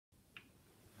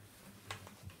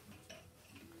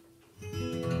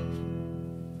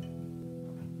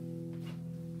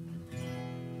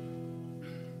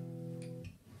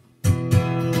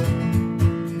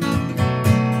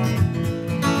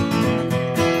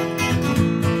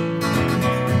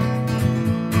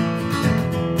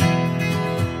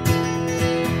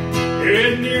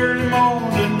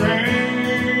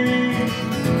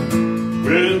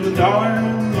dollar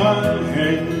in my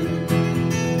hand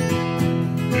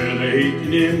and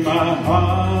aching in my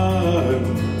heart,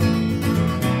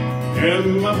 and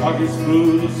my pockets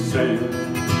full of sand.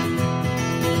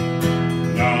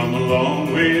 Now I'm a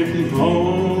long way from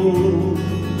home,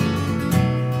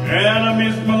 and I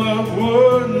miss my loved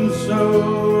ones so.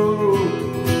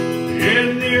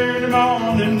 In the early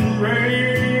morning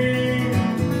rain,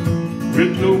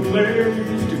 with no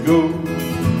place to go.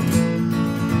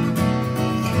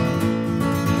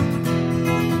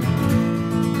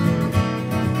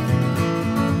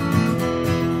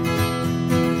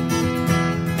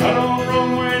 I don't run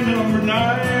away number 9,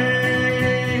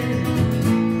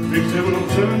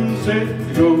 6707 set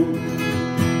to go,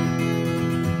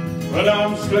 but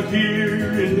I'm stuck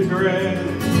here in the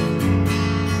grass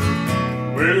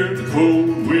where the cold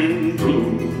wind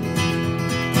blows.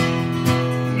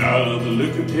 Now the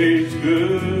liquor tastes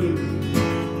good,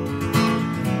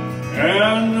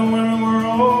 and the women were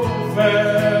all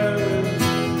fast.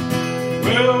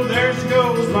 Well, there she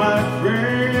goes, my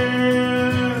friend.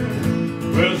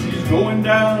 Well, she's going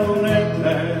down at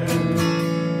last.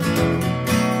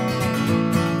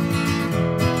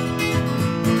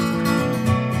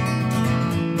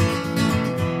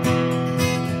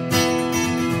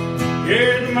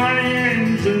 Yeah, the mighty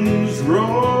engines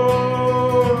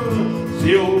roar,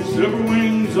 the old silver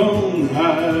wings on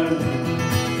high.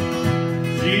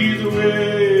 She's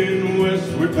away and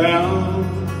westward bound,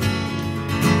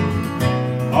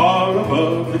 all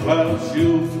above the clouds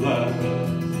she'll fly.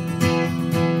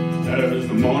 As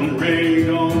the morning rain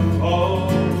don't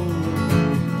fall,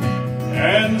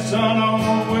 and the sun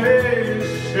always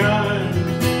shines,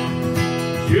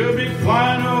 she'll be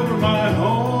flying over my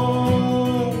home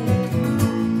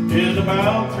in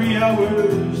about 3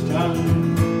 hours'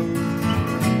 time.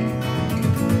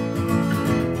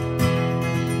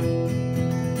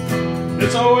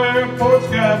 This old airport's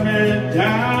got me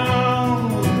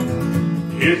down,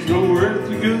 it's no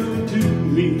worth of good to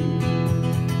me.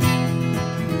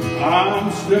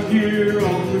 I'm stuck here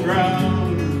on the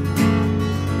ground,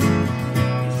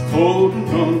 as cold and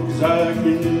drunk as I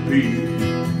can be.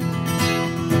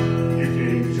 You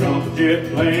can't jump a jet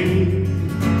plane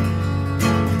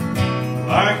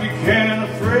like you can a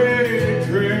freight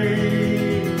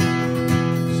train,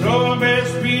 so I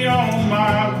best be on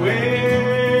my way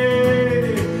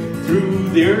through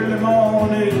the early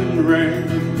morning rain.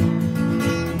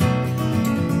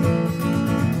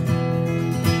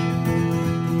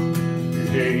 You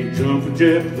can't jump a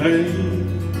jet plane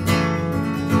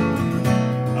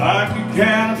like you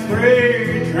can a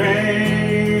freight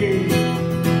train,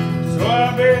 so I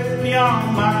best be on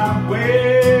my way